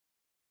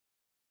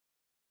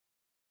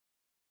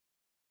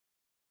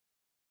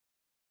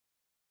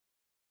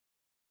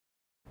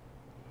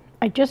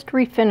I just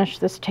refinished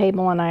this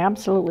table and I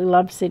absolutely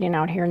love sitting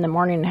out here in the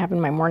morning and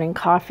having my morning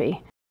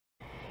coffee.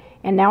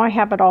 And now I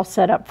have it all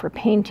set up for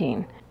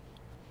painting.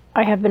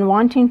 I have been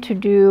wanting to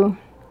do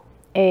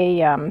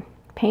a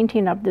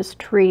painting of this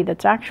tree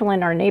that's actually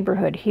in our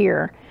neighborhood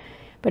here,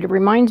 but it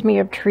reminds me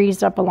of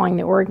trees up along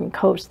the Oregon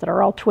coast that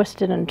are all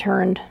twisted and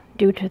turned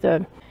due to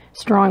the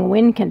strong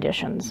wind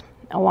conditions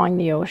along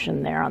the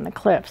ocean there on the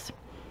cliffs.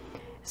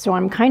 So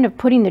I'm kind of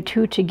putting the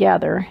two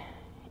together,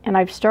 and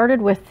I've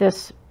started with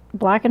this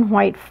black and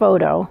white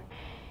photo.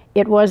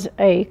 It was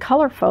a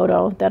color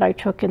photo that I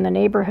took in the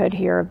neighborhood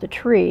here of the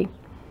tree,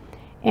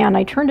 and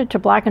I turned it to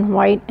black and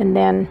white, and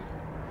then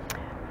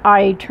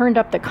I turned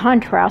up the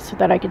contrast so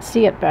that I could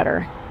see it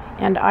better.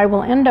 And I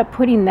will end up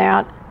putting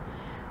that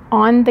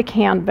on the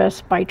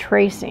canvas by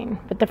tracing.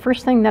 But the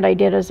first thing that I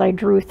did is I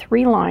drew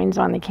 3 lines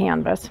on the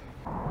canvas.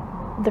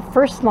 The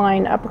first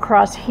line up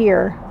across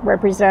here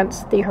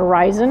represents the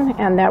horizon,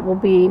 and that will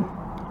be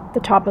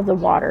the top of the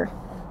water.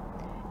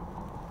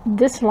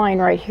 This line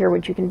right here,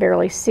 which you can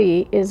barely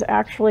see, is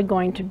actually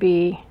going to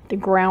be the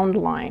ground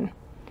line.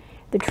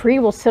 The tree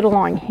will sit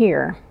along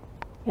here.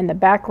 In the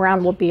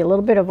background will be a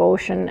little bit of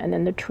ocean, and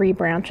then the tree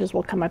branches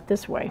will come up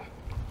this way.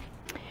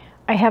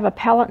 I have a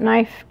palette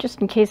knife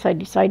just in case I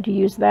decide to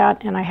use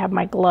that, and I have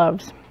my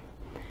gloves.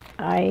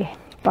 I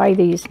buy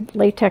these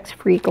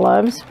latex-free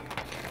gloves,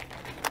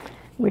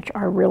 which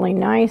are really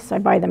nice. I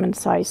buy them in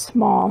size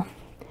small,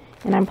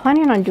 and I'm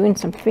planning on doing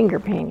some finger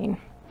painting.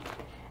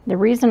 The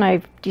reason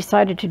I've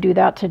decided to do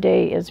that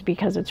today is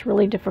because it's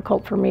really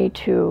difficult for me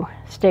to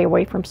stay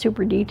away from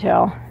super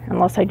detail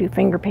unless I do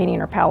finger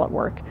painting or palette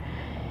work.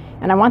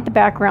 And I want the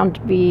background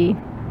to be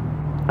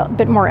a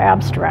bit more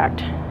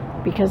abstract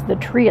because the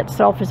tree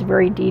itself is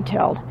very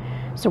detailed.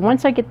 So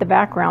once I get the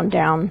background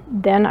down,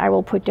 then I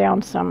will put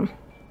down some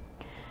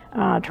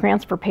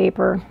transfer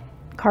paper,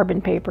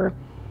 carbon paper,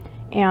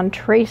 and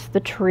trace the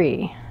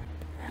tree.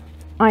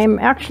 I'm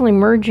actually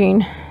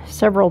merging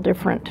several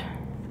different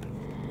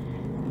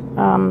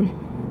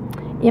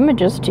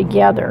images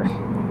together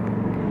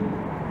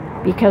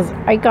because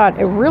I got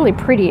a really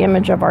pretty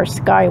image of our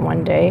sky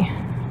one day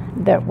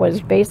that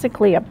was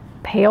basically a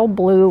pale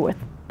blue with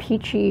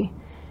peachy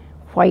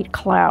white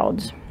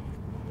clouds.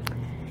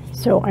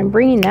 So I'm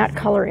bringing that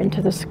color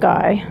into the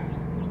sky,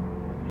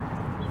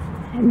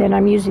 and then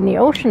I'm using the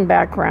ocean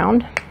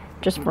background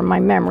just from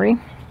my memory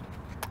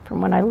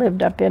from when I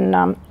lived up in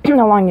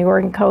along the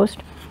Oregon coast,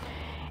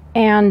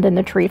 and then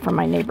the tree from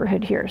my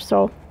neighborhood here.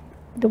 So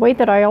the way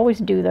that I always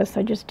do this,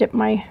 I just dip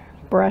my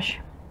brush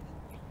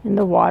in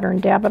the water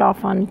and dab it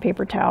off on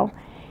paper towel,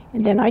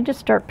 and then I just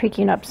start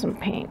picking up some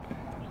paint.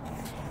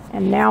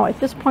 And now at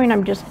this point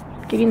I'm just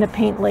getting the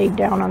paint laid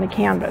down on the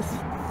canvas,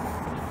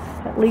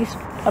 at least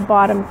a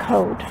bottom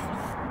coat.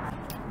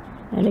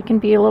 And it can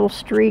be a little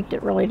streaked,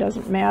 it really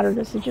doesn't matter.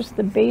 This is just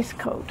the base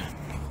coat.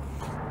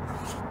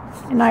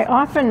 And I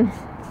often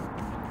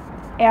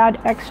add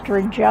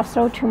extra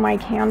gesso to my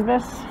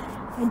canvas.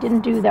 I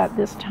didn't do that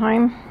this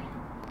time,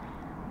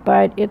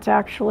 but it's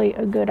actually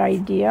a good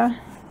idea.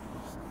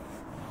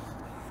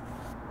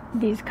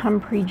 These come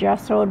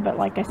pre-gessoed, but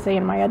like I say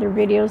in my other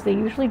videos, they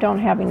usually don't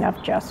have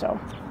enough gesso.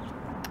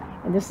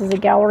 And this is a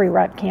gallery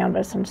wrap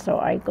canvas, and so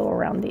I go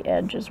around the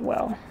edge as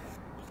well.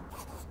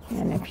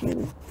 And if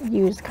you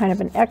use kind of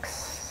an X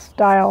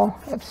style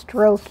of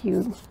stroke,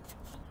 you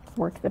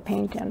work the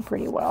paint in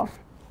pretty well.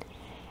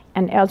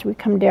 And as we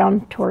come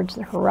down towards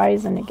the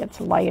horizon, it gets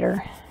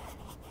lighter.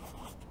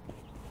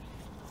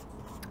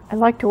 I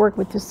like to work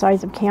with this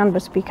size of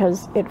canvas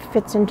because it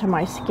fits into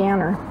my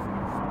scanner.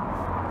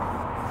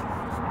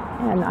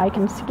 And I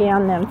can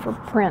scan them for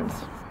prints.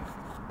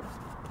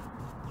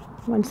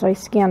 Once I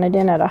scan it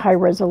in at a high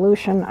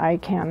resolution, I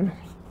can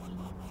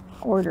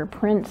order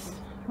prints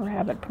or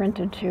have it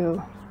printed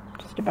to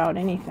just about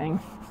anything.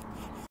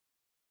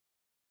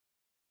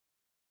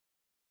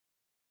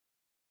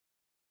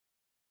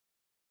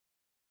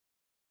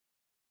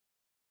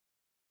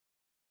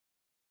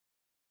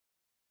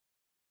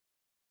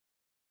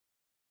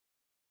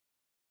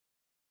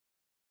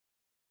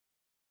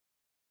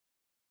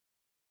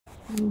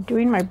 I'm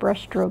doing my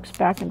brush strokes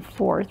back and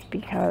forth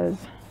because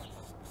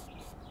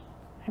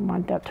I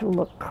want that to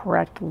look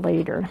correct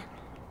later.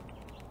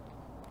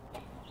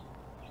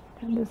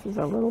 And this is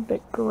a little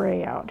bit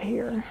gray out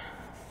here.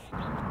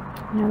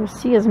 Now the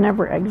sea is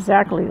never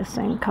exactly the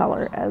same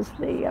color as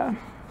the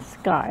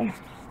sky,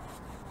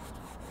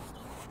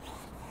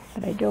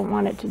 but I don't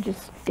want it to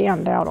just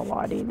stand out a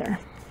lot either.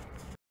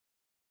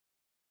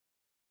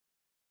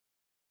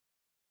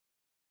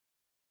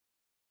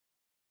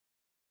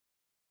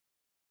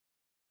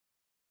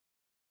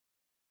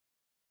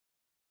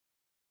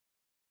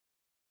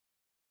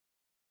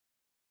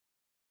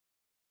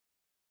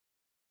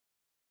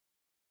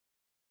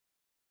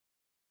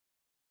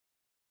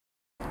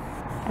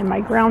 And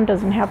my ground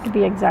doesn't have to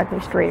be exactly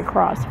straight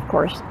across, of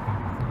course.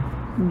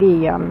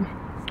 The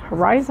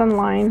horizon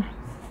line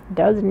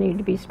does need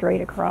to be straight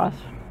across.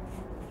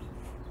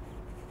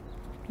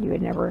 You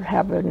would never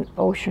have an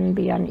ocean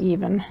be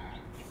uneven.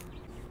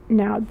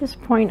 Now at this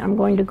point I'm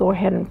going to go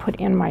ahead and put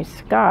in my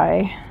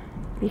sky,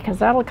 because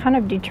that'll kind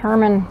of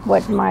determine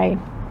what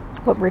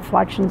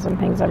reflections and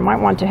things I might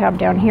want to have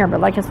down here.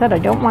 But like I said, I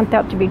don't want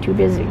that to be too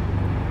busy.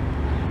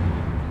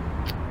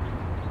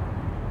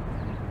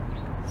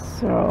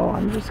 So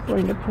I'm just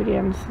going to put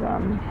in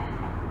some,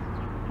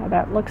 now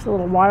that looks a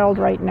little wild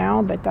right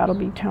now, but that'll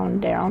be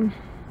toned down.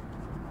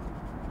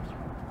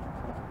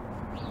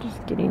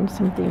 Just getting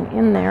something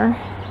in there.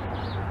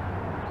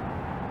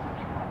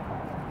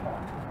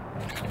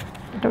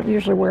 I don't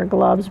usually wear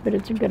gloves, but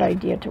it's a good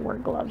idea to wear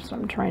gloves, so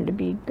I'm trying to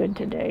be good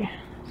today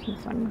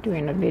since I'm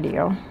doing a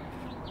video.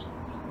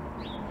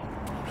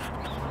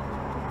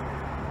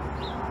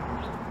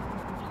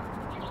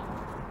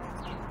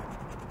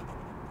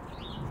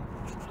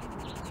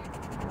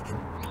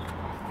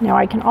 Now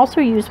I can also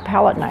use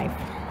palette knife.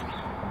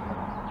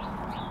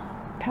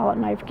 Palette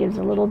knife gives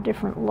a little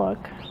different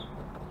look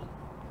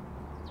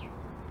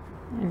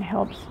and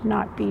helps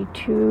not be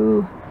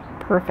too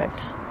perfect.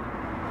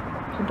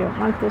 I don't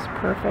want this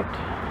perfect.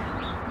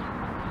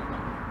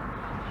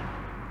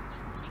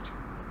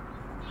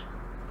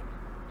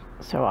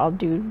 So I'll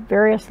do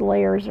various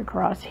layers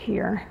across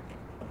here.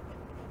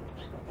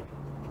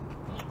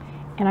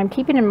 And I'm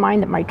keeping in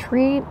mind that my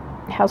tree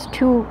has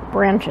two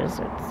branches.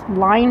 It's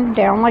lined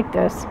down like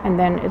this, and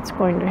then it's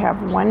going to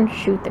have one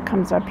shoot that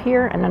comes up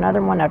here and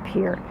another one up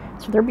here.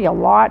 So there'll be a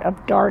lot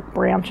of dark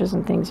branches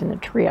and things in the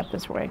tree up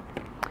this way.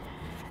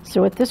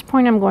 So at this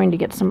point I'm going to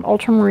get some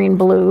ultramarine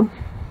blue.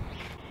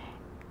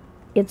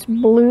 It's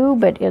blue,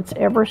 but it's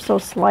ever so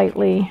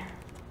slightly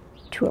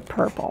to a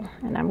purple.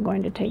 And I'm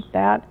going to take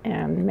that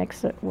and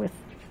mix it with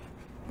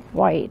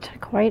white,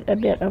 quite a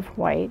bit of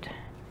white.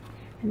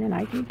 And then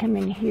I can come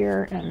in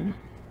here and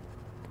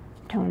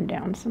tone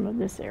down some of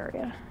this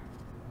area.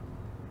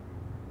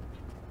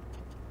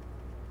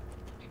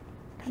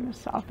 Kind of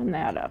soften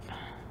that up.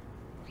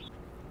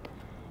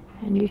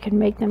 And you can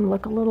make them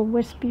look a little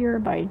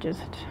wispier by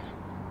just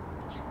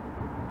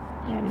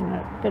adding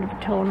a bit of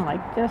a tone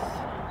like this.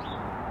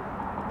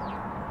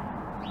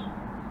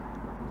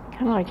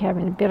 Kind of like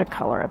having a bit of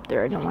color up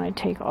there. I don't want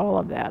to take all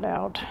of that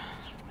out.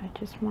 I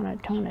just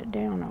want to tone it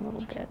down a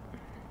little bit.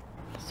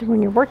 So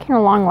when you're working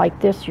along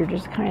like this, you're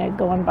just kind of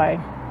going by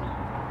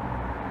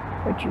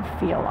what you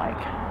feel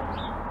like.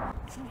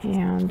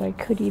 And I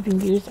could even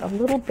use a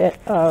little bit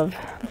of,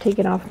 I'm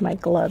taking off my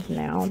glove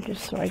now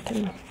just so I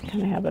can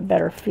kind of have a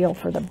better feel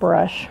for the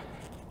brush.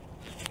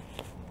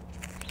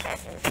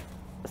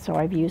 So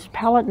I've used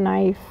palette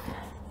knife,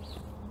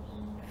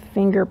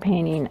 finger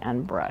painting,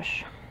 and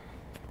brush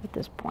at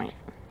this point.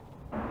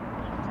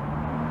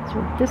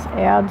 So this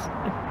adds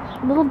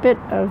a little bit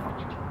of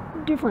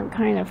different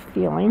kind of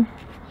feeling.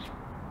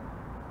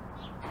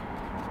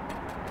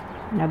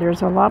 Now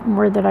there's a lot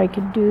more that I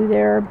could do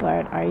there,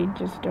 but I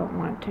just don't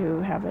want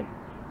to have it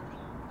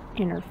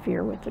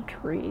interfere with the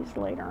trees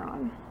later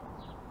on.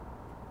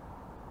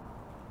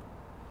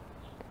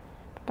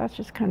 But that's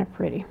just kind of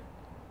pretty.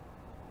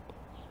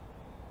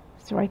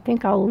 So I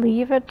think I'll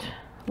leave it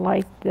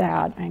like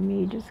that. I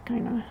may just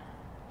kind of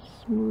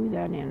smooth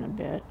that in a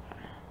bit.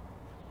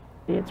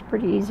 It's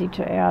pretty easy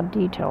to add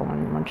detail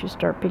once you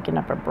start picking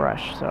up a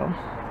brush, so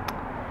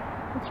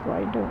that's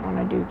why I don't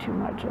want to do too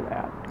much of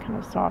that. Kind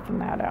of soften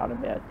that out a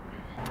bit.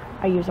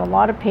 I use a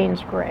lot of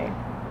Payne's Gray.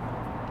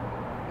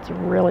 It's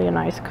really a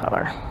nice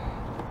color.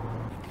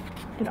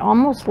 It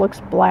almost looks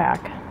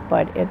black,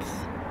 but it's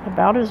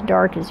about as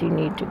dark as you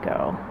need to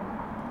go.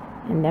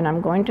 And then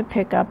I'm going to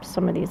pick up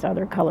some of these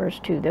other colors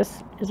too.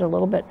 This is a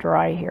little bit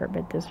dry here,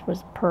 but this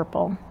was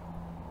purple.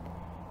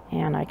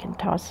 And I can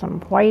toss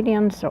some white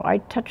in. So I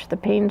touch the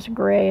Payne's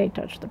Gray, I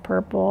touch the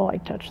purple, I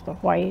touch the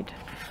white,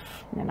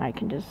 and then I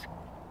can just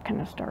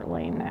kind of start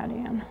laying that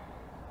in.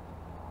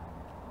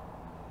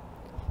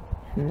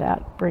 And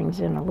that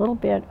brings in a little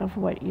bit of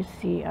what you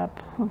see up.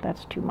 Well,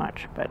 that's too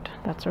much, but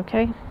that's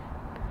okay.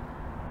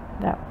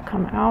 That will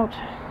come out.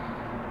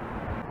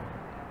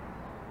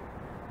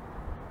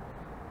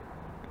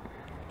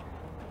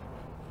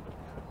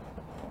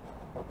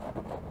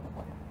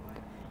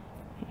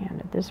 And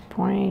at this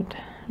point,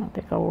 I don't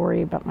think I'll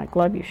worry about my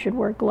glove. You should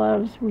wear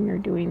gloves when you're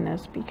doing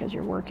this because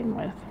you're working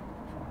with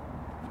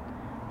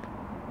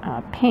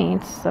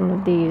paints. Some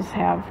of these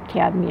have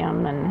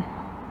cadmium and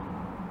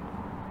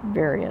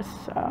various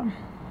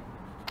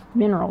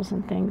minerals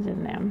and things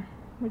in them,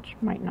 which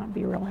might not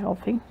be real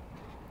healthy.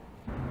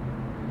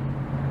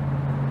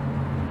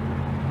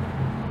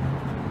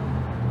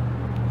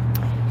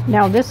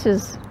 Now this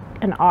is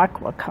an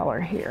aqua color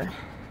here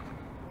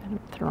that I'm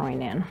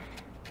throwing in.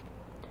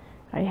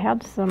 I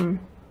had some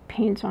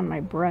paints on my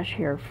brush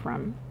here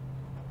from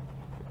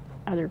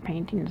other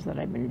paintings that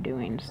I've been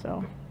doing,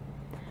 so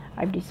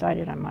I've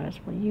decided I might as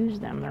well use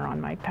them. They're on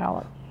my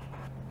palette.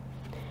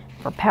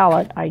 For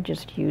palette, I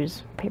just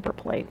use paper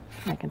plate.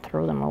 I can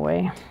throw them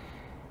away.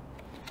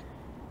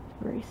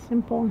 Very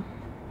simple.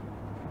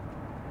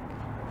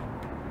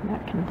 And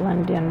that can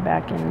blend in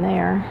back in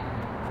there.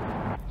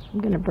 I'm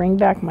going to bring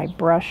back my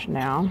brush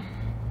now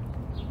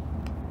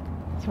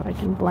so I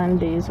can blend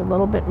these a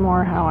little bit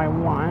more how I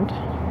want.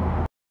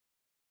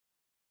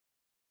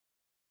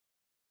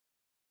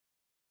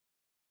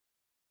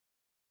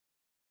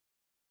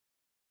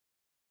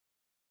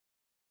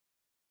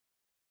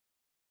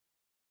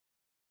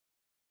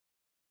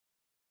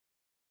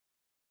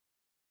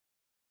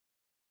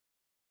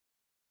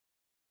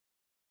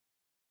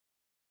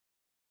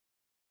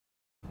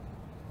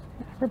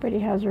 Everybody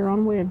has their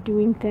own way of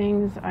doing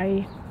things.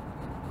 I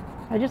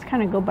just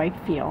kind of go by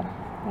feel.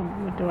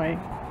 What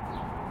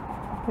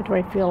do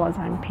I feel as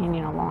I'm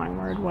painting along?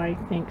 Where do I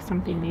think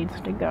something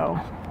needs to go?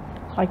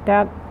 Like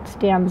that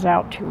stands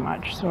out too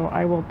much, so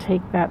I will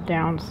take that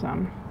down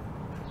some.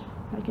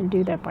 I can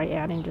do that by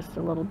adding just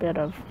a little bit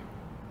of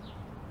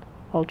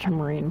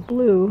ultramarine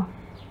blue.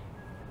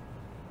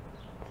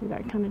 See,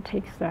 that kind of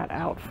takes that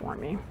out for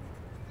me.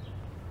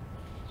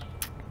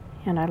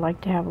 And I like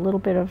to have a little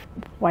bit of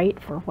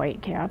white for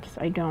white caps.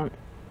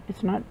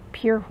 It's not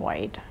pure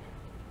white,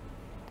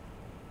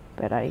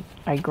 but I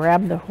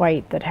grab the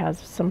white that has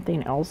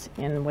something else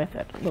in with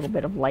it, a little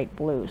bit of light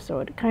blue, so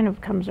it kind of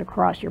comes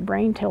across. Your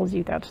brain tells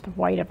you that's the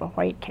white of a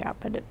white cap,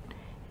 but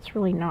it's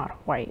really not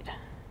white.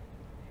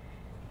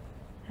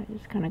 I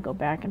just kind of go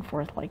back and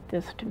forth like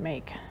this to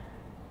make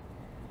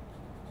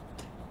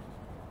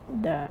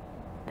the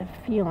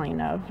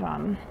feeling of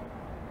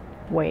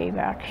wave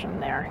action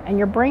there. And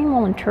your brain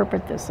will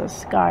interpret this as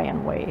sky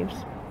and waves.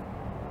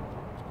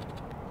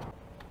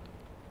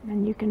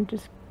 And you can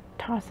just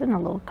toss in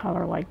a little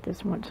color like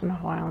this once in a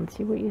while and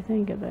see what you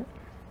think of it.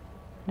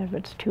 And if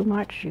it's too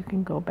much, you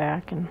can go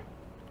back and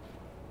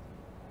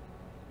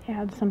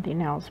add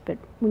something else. But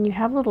when you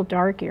have little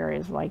dark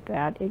areas like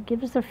that, it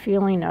gives a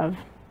feeling of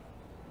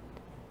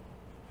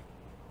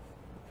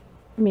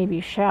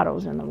maybe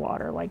shadows in the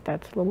water, like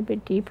that's a little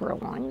bit deeper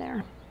along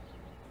there.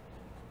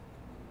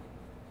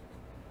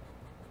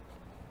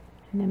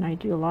 And then I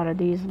do a lot of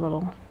these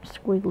little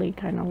squiggly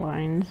kind of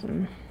lines,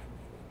 and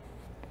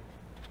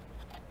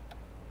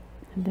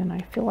then I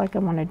feel like I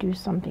want to do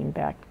something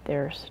back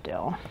there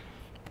still.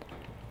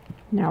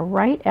 Now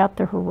right at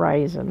the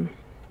horizon,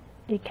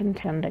 it can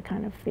tend to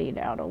kind of fade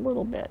out a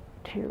little bit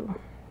too.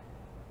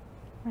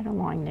 Right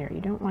along there,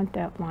 you don't want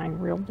that line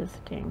real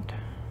distinct,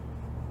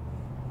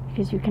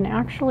 because you can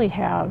actually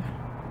have,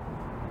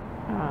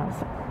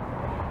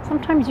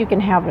 sometimes you can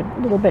have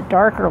a little bit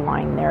darker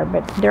line there,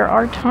 but there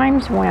are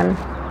times when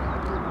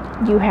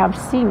you have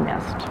sea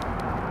mist.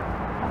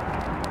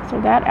 So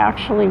that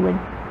actually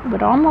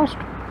would almost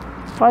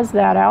fuzz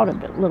that out a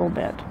little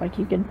bit. Like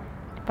you could,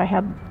 if I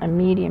had a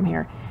medium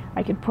here,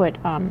 I could put,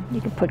 you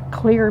could put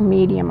clear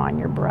medium on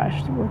your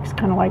brush. It works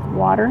kind of like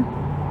water,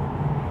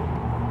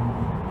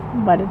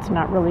 but it's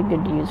not really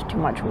good to use too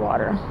much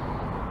water.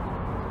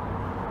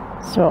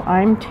 So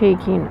I'm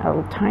taking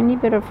a tiny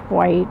bit of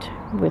white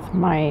with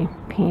my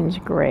Payne's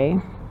Gray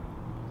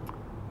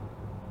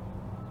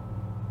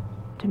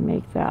to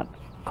make that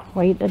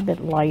quite a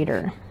bit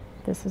lighter.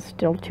 This is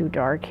still too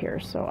dark here,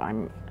 so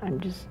I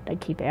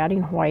keep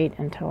adding white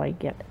until I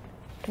get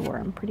to where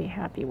I'm pretty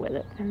happy with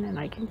it, and then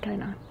I can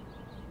kind of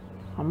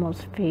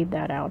almost fade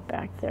that out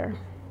back there.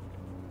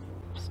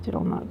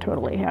 Still not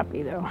totally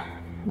happy though.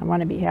 I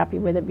want to be happy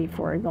with it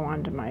before I go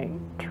on to my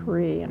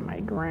tree and my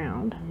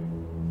ground.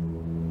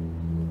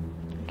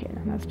 Okay,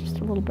 and that's just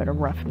a little bit of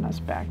roughness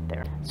back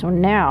there. So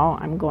now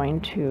I'm going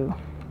to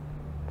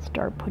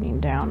start putting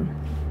down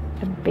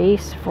a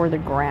base for the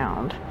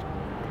ground.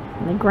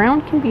 And the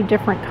ground can be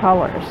different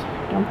colors.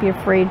 Don't be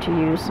afraid to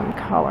use some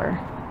color.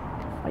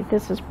 Like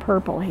this is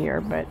purple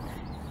here, but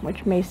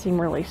which may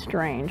seem really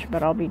strange,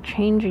 but I'll be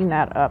changing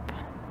that up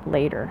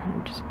later.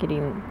 I'm just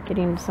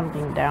getting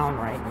something down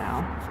right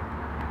now.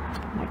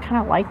 And I kind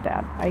of like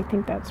that. I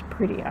think that's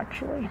pretty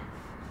actually.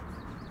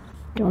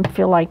 Don't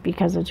feel like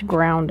because it's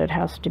ground it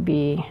has to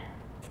be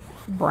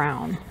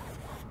brown.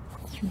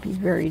 It should be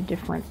very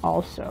different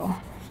also.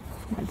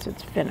 Once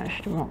it's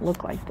finished, it won't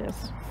look like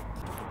this.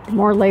 The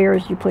more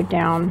layers you put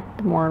down,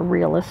 the more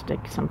realistic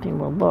something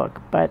will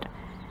look. But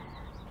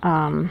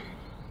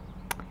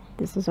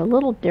this is a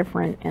little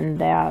different in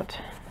that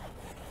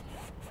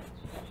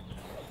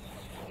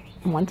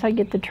once I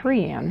get the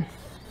tree in,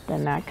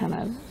 then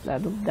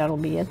that'll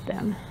be it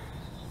then.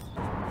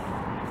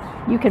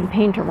 You can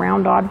paint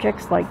around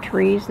objects like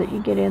trees that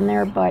you get in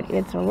there, but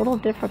it's a little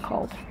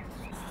difficult.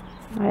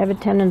 I have a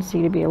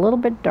tendency to be a little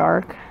bit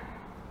dark.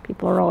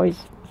 People are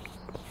always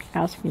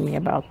asking me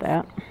about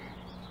that.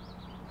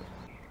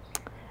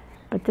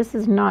 But this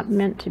is not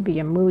meant to be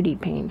a moody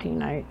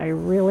painting. I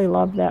really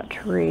love that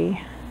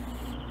tree.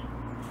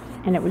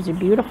 And it was a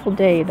beautiful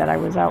day that I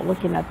was out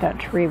looking at that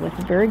tree with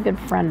a very good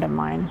friend of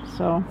mine.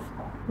 So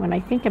when I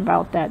think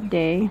about that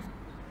day,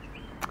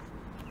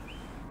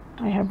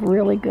 I have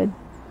really good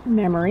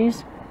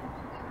memories.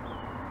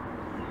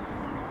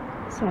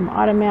 So I'm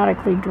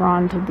automatically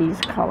drawn to these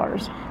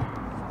colors.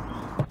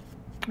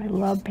 I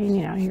love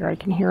painting out here. I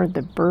can hear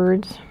the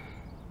birds.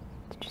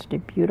 It's just a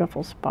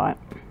beautiful spot.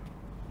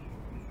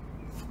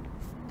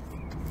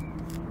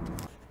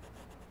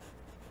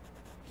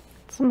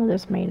 Some of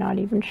this may not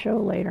even show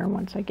later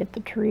once I get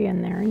the tree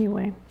in there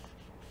anyway.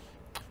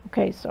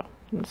 Okay, so I'm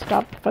going to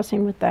stop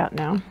fussing with that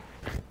now.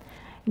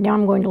 Now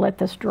I'm going to let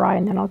this dry,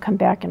 and then I'll come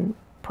back and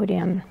put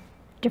in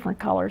different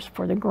colors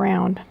for the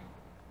ground.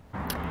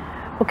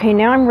 Okay,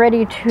 now I'm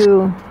ready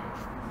to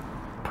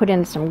put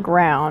in some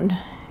ground,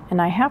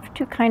 and I have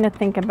to kind of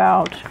think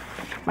about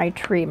my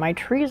tree. My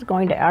tree is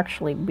going to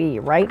actually be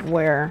right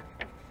where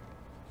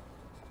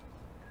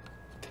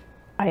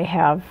I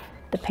have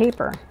the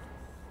paper.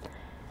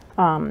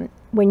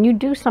 When you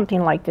do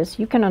something like this,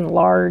 you can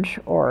enlarge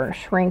or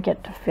shrink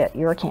it to fit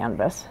your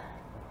canvas.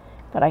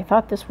 But I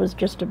thought this was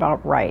just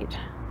about right.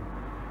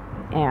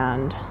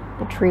 And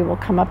the tree will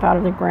come up out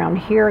of the ground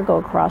here, go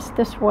across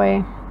this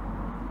way.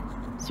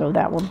 So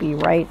that will be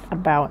right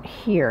about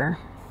here.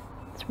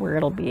 That's where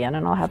it'll be in,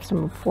 and I'll have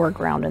some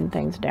foreground and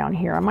things down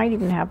here. I might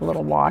even have a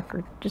little walk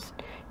or just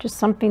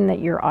something that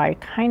your eye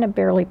kind of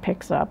barely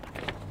picks up.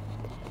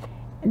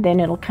 And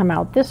then it'll come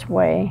out this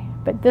way,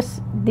 but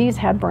these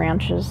have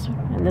branches,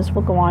 and this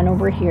will go on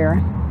over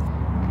here.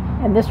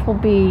 And this will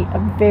be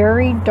a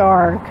very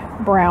dark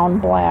brown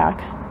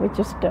black with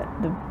just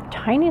the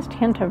tiniest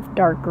hint of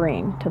dark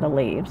green to the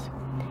leaves.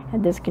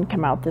 And this can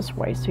come out this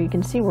way. So you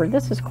can see where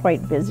this is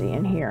quite busy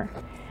in here.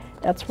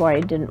 That's why I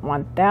didn't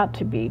want that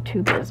to be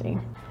too busy.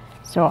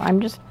 So I'm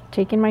just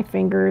taking my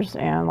fingers,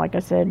 and like I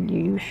said,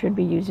 you should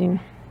be using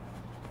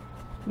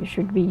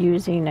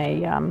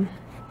a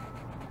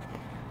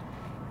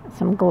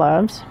some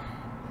gloves.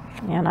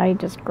 And I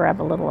just grab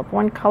a little of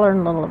one color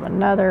and a little of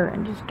another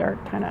and just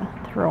start kind of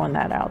throwing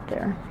that out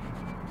there.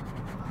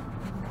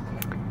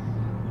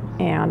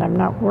 And I'm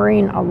not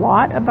worrying a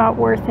lot about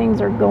where things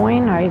are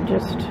going. I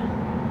just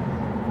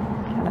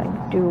kind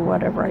of do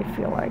whatever I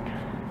feel like.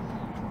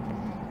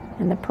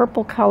 And the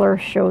purple color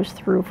shows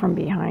through from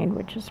behind,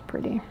 which is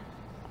pretty.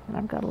 And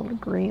I've got a little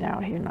green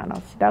out here.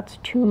 Now, that's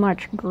too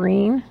much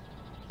green.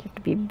 You have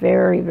to be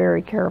very,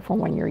 very careful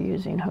when you're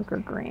using hooker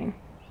green.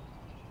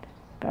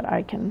 But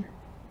I can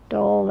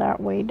dull that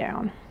way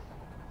down.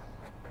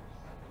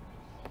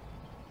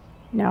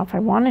 Now, if I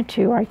wanted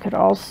to, I could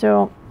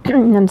also,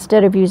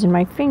 instead of using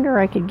my finger,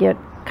 I could get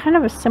kind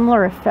of a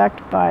similar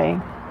effect by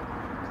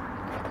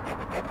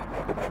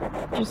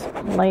just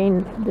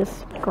laying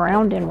this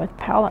ground in with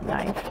palette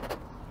knife.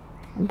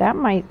 And that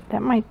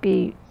might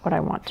be what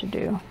I want to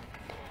do.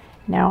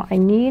 Now, I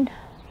need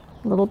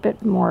a little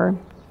bit more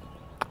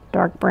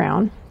dark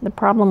brown. The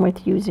problem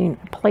with using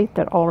a plate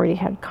that already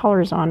had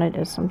colors on it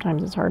is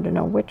sometimes it's hard to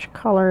know which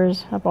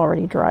colors have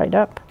already dried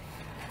up.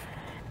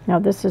 Now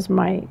this is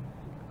my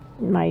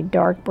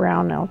dark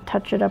brown. I'll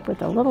touch it up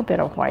with a little bit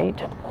of white.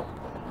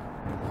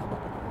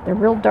 The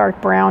real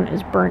dark brown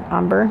is burnt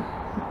umber.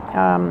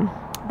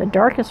 The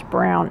darkest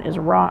brown is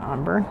raw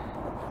umber.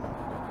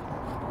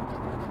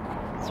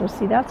 So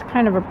see, that's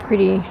kind of a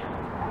pretty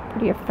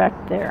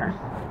effect there.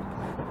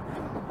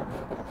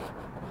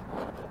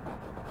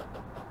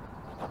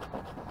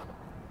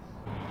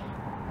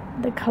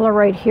 The color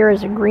right here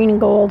is a green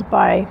gold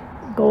by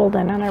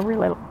Golden, and I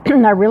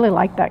really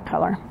like that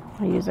color.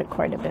 I use it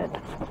quite a bit.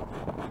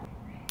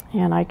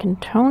 And I can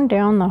tone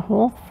down the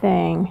whole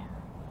thing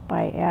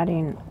by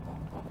adding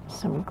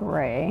some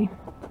gray.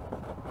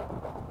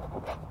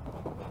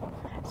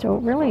 So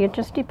really it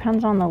just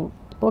depends on the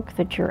look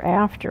that you're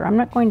after. I'm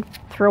not going to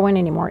throw in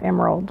any more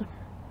emerald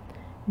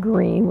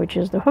green, which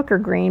is the hooker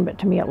green, but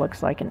to me it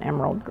looks like an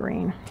emerald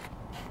green.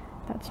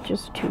 That's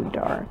just too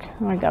dark.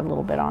 I got a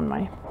little bit on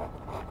my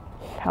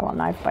palette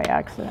knife by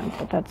accident,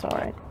 but that's all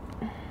right.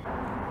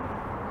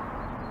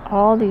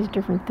 All these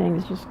different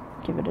things just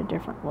give it a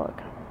different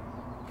look.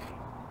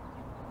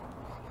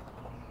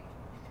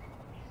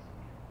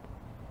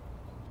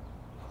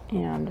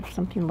 And if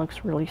something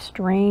looks really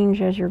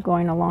strange as you're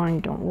going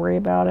along, don't worry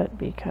about it,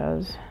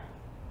 because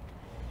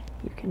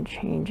you can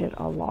change it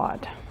a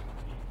lot.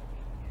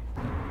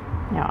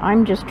 Now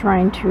I'm just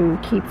trying to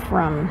keep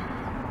from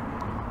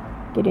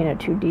getting it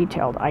too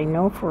detailed. I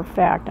know for a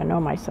fact, I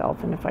know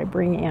myself, and if I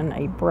bring in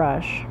a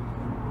brush,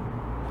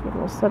 it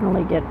will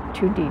suddenly get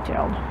too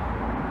detailed.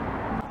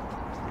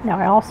 Now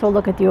I also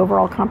look at the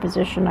overall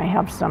composition. I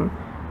have some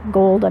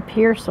gold up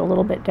here, so a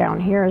little bit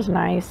down here is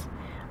nice.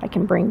 I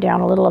can bring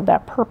down a little of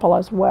that purple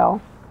as well.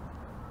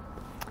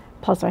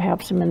 Plus I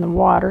have some in the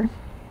water.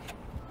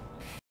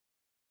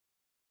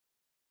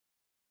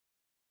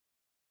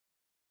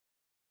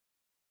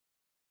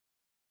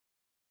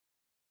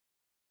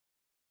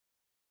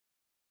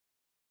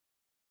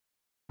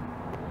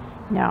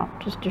 Now,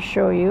 just to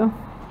show you,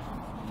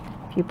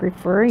 if you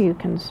prefer, you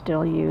can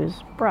still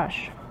use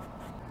brush.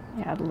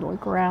 Add little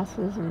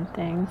grasses and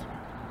things.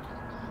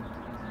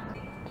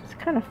 It's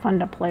kind of fun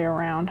to play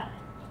around.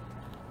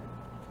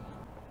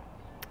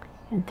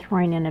 And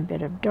throwing in a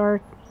bit of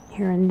dark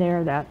here and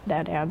there, that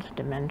adds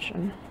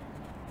dimension.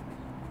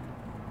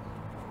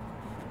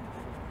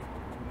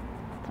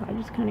 So I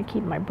just kind of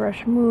keep my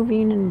brush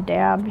moving and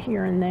dab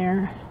here and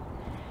there.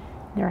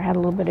 There I had a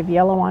little bit of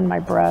yellow on my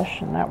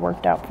brush, and that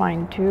worked out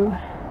fine too.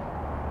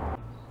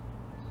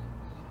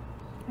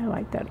 I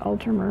like that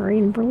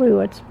ultramarine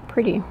blue, it's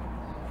pretty.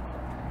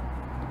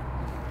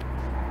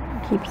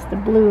 It keeps the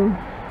blue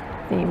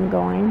theme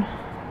going.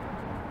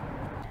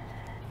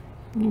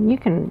 And you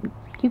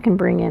can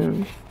bring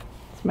in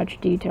as much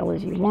detail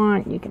as you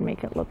want. You can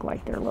make it look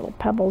like they're little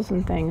pebbles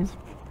and things.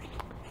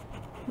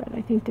 But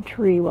I think the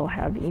tree will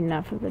have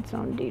enough of its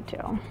own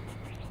detail.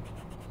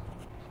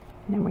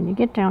 Now when you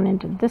get down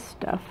into this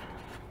stuff,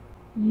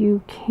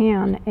 you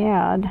can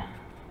add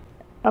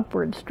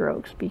upward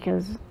strokes,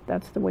 because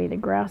that's the way the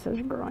grass is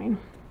growing.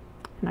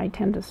 And I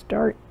tend to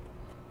start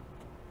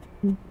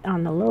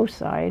on the low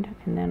side,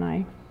 and then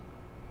I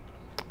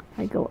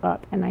go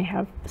up, and I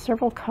have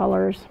several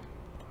colors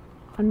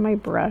on my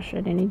brush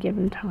at any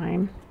given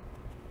time,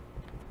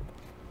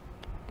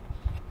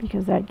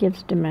 because that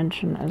gives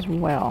dimension as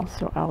well.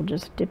 So I'll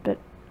just dip it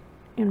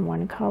in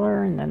one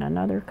color and then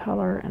another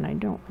color, and I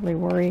don't really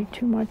worry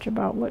too much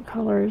about what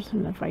colors,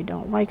 and if I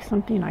don't like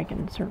something I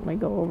can certainly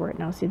go over it.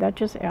 Now see, that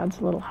just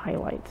adds little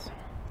highlights.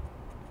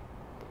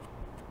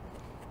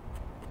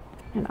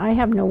 And I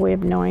have no way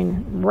of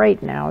knowing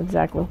right now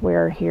exactly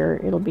where here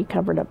it'll be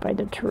covered up by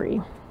the tree.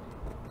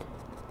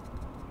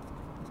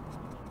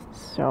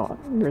 So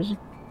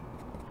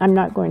I'm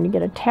not going to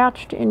get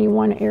attached to any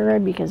one area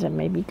because it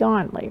may be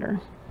gone later.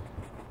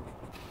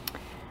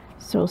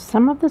 So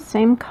some of the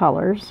same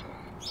colors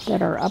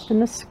that are up in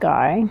the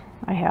sky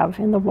I have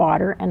in the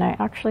water, and I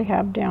actually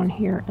have down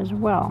here as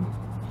well.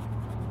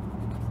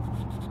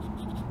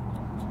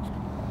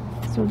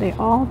 So they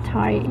all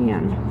tie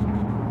in.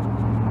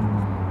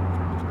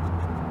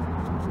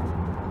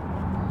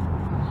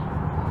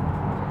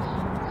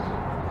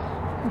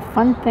 The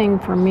fun thing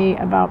for me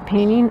about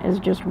painting is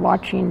just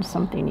watching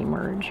something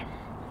emerge.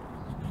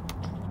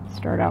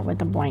 Start out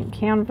with a blank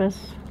canvas,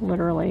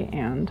 literally,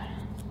 and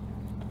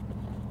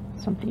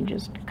something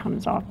just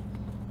comes off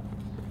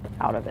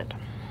out of it.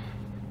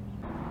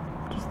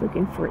 Just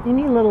looking for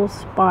any little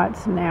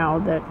spots now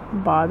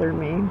that bother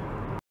me.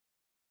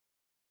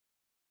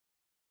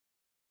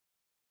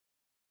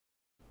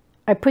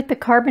 I put the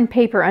carbon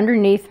paper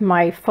underneath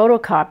my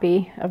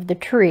photocopy of the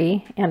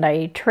tree and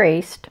I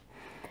traced,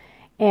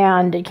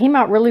 and it came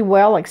out really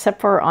well except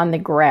for on the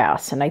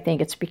grass, and I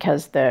think it's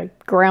because the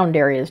ground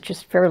area is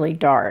just fairly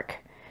dark.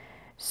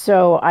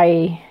 So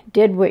I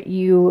did what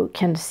you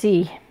can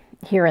see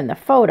here in the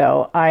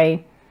photo.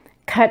 I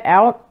cut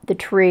out the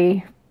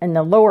tree in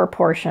the lower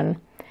portion,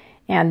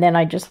 and then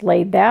I just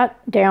laid that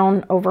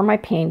down over my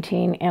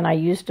painting, and I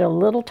used a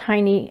little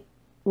tiny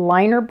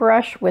liner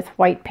brush with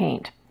white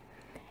paint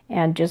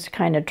and just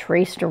kind of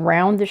traced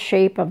around the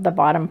shape of the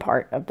bottom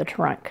part of the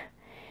trunk.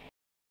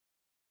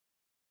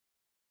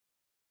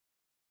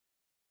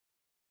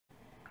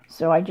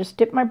 So I just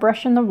dip my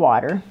brush in the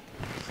water.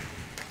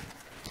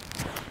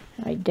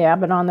 I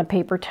dab it on the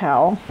paper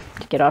towel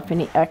to get off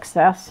any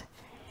excess.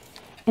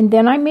 And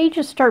then I may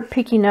just start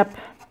picking up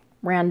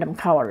random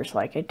colors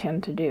like I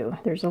tend to do.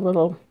 There's a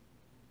little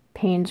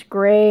Payne's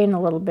gray and a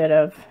little bit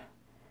of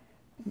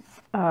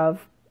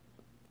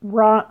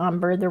raw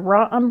umber. The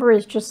raw umber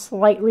is just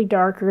slightly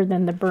darker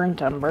than the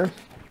burnt umber.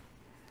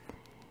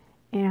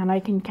 And I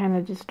can kind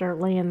of just start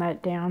laying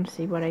that down,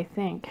 see what I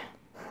think.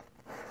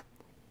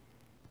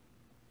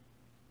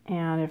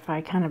 And if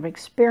I kind of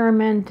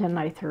experiment and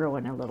I throw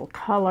in a little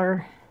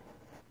color,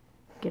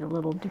 get a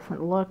little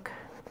different look,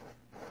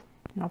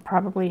 and I'll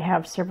probably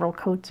have several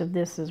coats of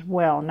this as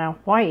well. Now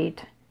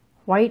white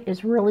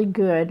is really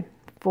good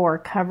for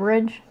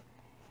coverage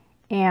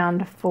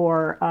and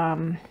for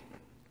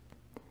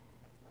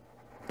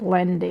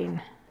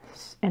blending.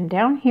 And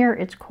down here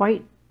it's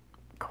quite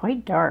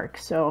dark,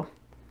 so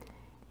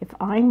if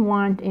I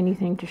want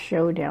anything to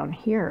show down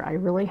here, I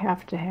really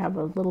have to have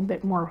a little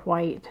bit more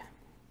white.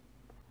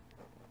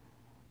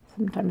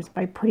 Sometimes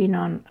by putting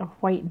on a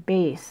white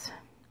base,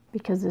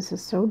 because this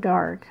is so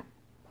dark,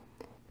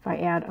 if I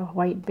add a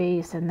white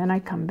base and then I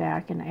come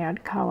back and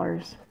add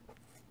colors,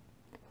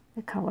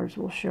 the colors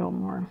will show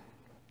more.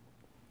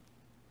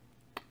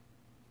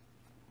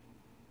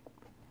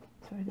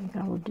 So I think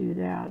I will do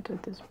that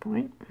at this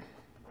point.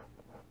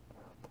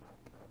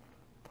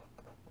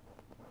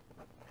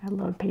 I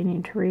love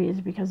painting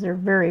trees because they're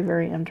very,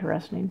 very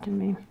interesting to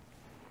me.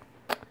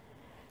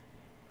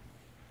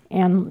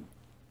 And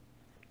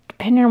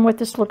depending on what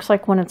this looks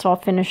like when it's all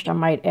finished, I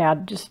might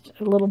add just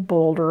a little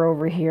boulder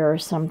over here or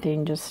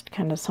something, just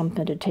kind of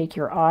something to take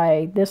your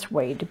eye this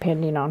way,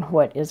 depending on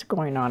what is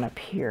going on up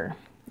here.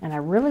 And I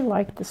really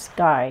like the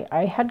sky.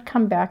 I had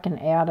come back and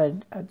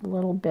added a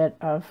little bit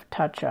of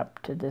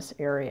touch-up to this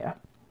area.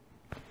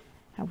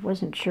 I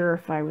wasn't sure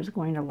if I was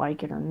going to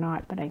like it or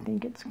not, but I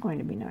think it's going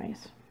to be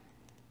nice.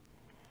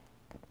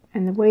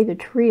 And the way the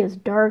tree is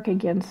dark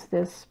against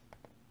this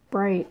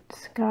bright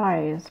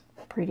sky is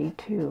pretty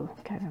too.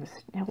 Kind of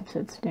helps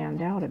it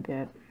stand out a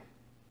bit.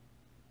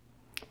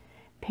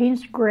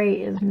 Payne's gray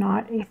is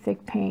not a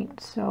thick paint,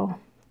 so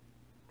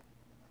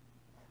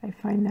I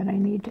find that I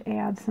need to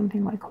add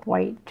something like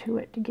white to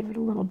it to give it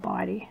a little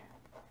body.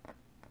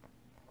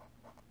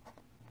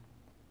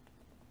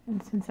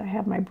 And since I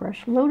have my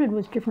brush loaded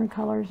with different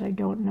colors, I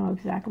don't know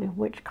exactly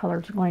which color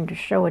is going to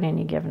show at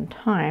any given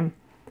time.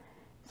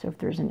 So if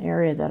there's an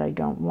area that I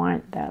don't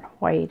want that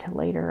white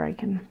later, I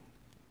can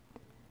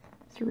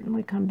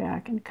certainly come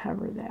back and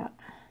cover that.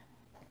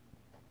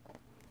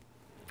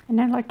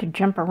 And I like to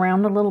jump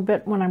around a little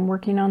bit when I'm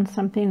working on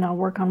something. I'll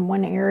work on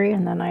one area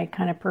and then I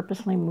kind of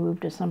purposely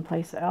move to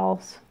someplace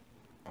else.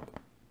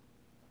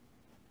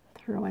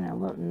 Throw in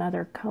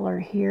another color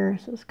here,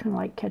 so it's kind of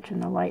like catching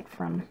the light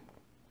from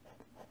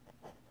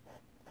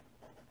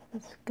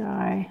the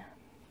sky.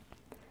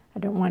 I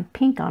don't want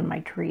pink on my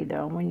tree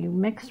though. When you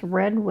mix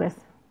red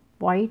with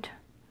white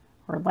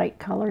or light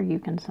color, you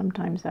can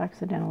sometimes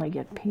accidentally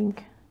get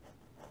pink,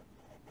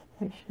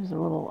 which is a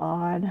little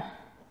odd.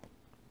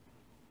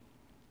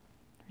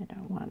 I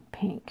don't want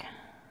pink.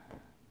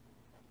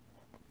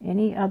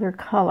 Any other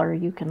color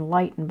you can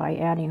lighten by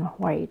adding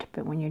white,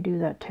 but when you do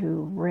that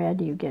to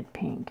red, you get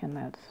pink, and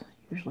that's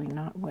usually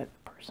not what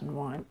the person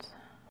wants.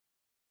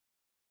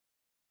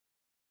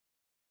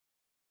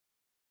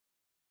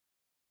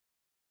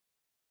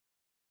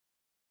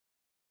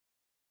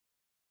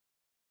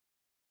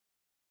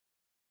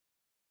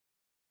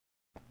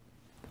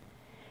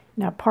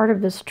 Now, part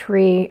of this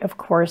tree, of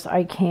course,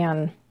 I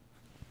can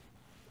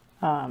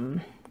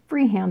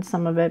freehand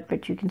some of it,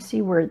 but you can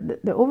see where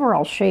the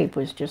overall shape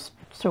was just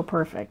so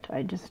perfect.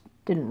 I just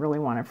didn't really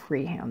want to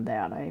freehand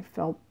that. I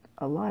felt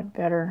a lot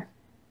better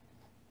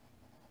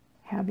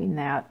having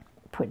that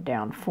put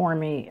down for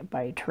me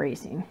by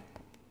tracing.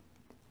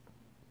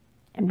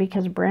 And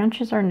because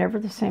branches are never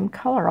the same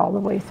color all the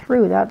way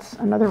through, that's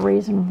another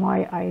reason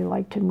why I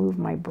like to move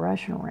my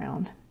brush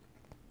around.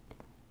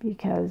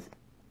 Because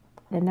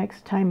the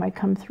next time I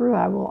come through,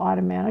 I will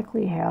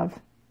automatically have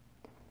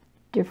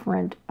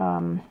different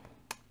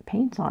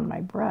paints on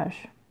my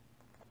brush.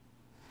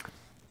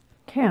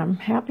 Okay, I'm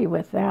happy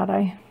with that.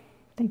 I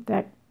think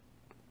that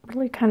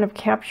really kind of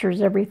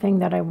captures everything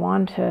that I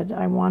wanted.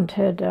 I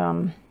wanted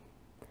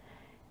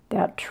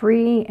that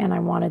tree, and I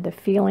wanted the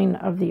feeling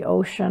of the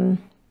ocean,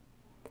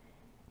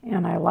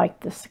 and I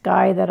liked the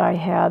sky that I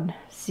had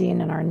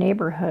seen in our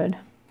neighborhood.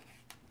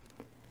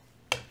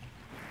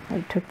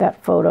 I took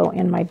that photo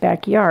in my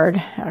backyard,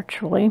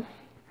 actually,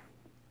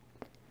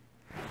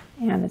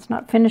 and it's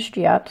not finished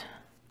yet.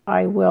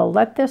 I will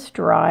let this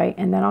dry,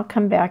 and then I'll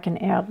come back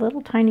and add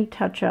little tiny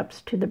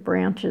touch-ups to the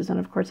branches, and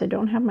of course I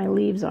don't have my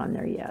leaves on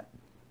there yet.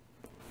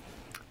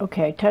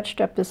 Okay, I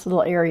touched up this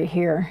little area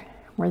here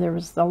where there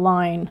was the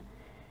line,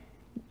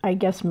 I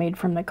guess made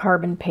from the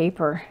carbon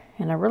paper,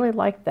 and I really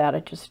liked that.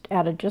 I just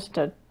added just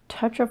a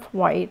touch of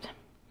white,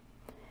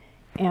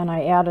 and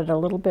I added a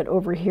little bit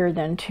over here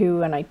then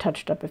too, and I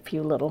touched up a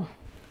few little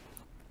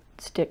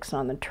sticks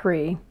on the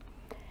tree.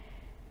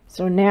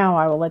 So now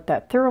I will let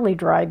that thoroughly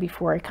dry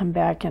before I come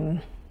back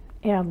and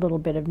add a little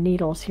bit of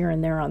needles here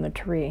and there on the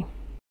tree.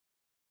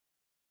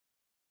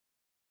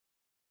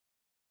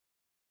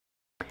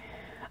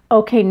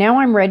 Okay, now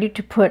I'm ready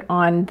to put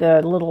on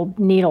the little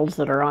needles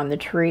that are on the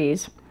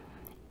trees.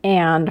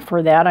 And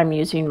for that, I'm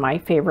using my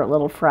favorite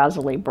little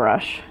Frazzly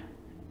brush.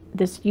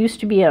 This used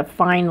to be a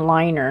fine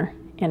liner,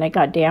 and it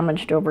got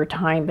damaged over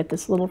time, but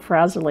this little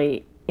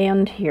Frazzly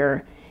end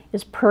here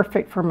is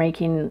perfect for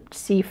making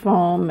sea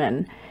foam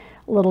and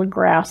little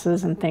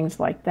grasses and things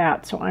like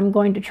that. So I'm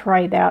going to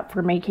try that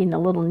for making the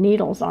little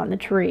needles on the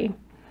tree.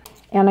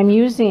 And I'm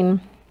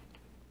using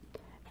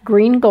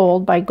green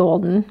gold by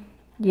Golden,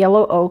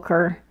 yellow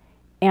ochre,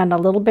 and a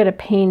little bit of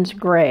Payne's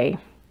gray.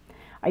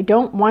 I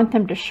don't want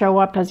them to show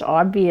up as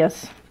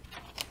obvious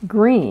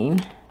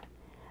green.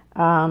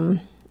 I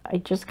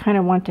just kind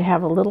of want to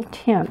have a little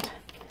tint.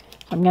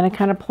 I'm going to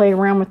kind of play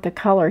around with the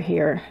color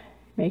here,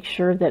 make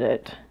sure that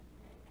it's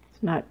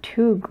not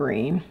too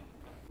green.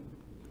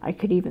 I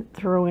could even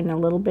throw in a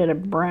little bit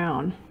of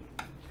brown.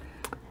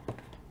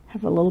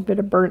 Have a little bit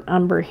of burnt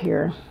umber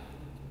here.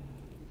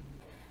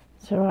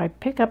 So I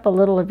pick up a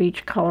little of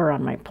each color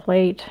on my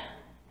plate,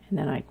 and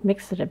then I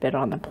mix it a bit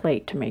on the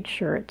plate to make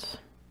sure it's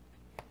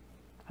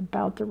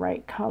about the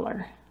right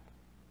color.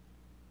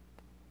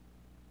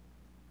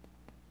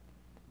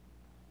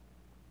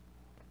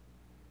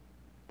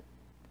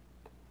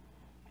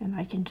 And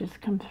I can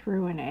just come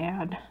through and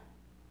add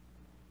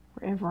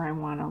wherever I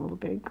want a little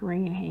bit of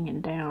green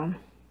hanging down.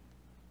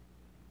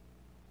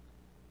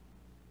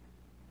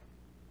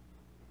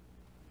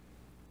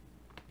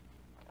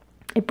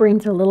 It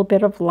brings a little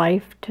bit of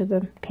life to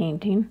the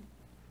painting.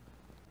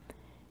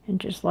 And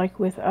just like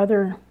with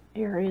other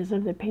areas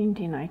of the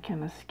painting, I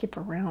kind of skip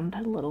around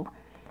a little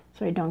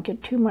so I don't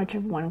get too much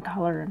of one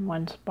color in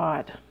one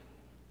spot.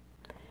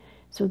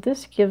 So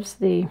this gives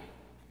the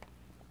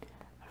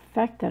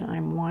effect that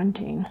I'm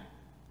wanting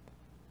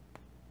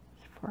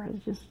as far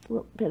as just a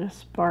little bit of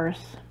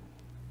sparse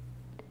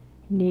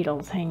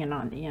needles hanging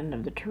on the end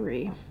of the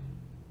tree.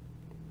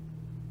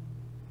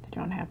 They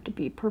don't have to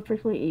be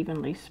perfectly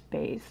evenly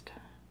spaced.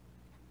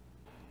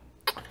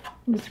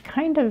 This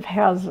kind of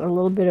has a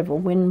little bit of a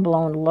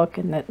wind-blown look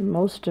in that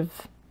most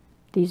of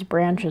these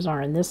branches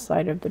are on this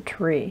side of the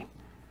tree.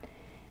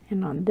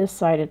 And on this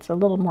side it's a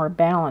little more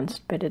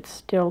balanced, but it's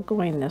still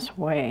going this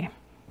way.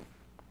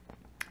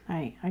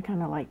 I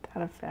kind of like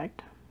that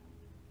effect.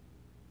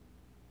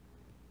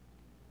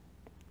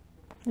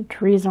 The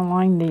trees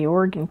along the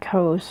Oregon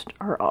coast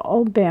are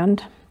all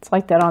bent. It's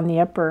like that on the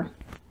upper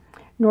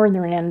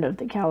northern end of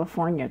the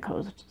California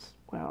coast as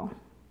well.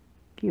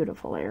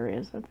 Beautiful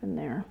areas up in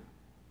there.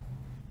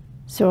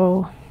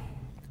 So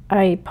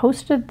I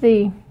posted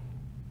the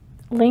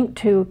link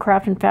to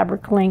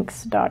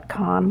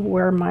craftandfabriclinks.com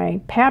where my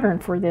pattern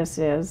for this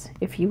is.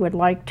 If you would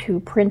like to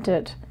print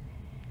it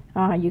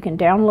You can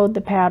download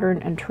the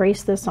pattern and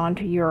trace this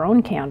onto your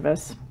own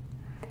canvas,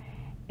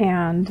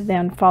 and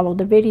then follow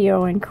the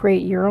video and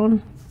create your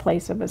own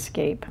place of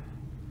escape.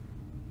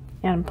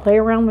 And play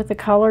around with the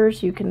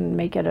colors. You can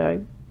make it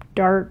a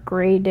dark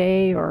gray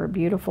day or a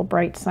beautiful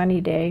bright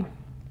sunny day,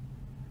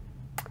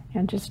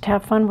 and just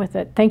have fun with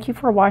it. Thank you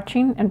for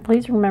watching, and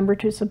please remember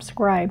to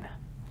subscribe.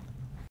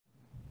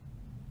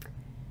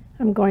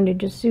 I'm going to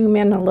just zoom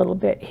in a little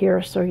bit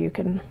here so you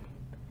can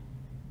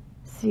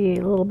see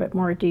a little bit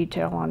more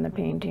detail on the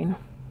painting.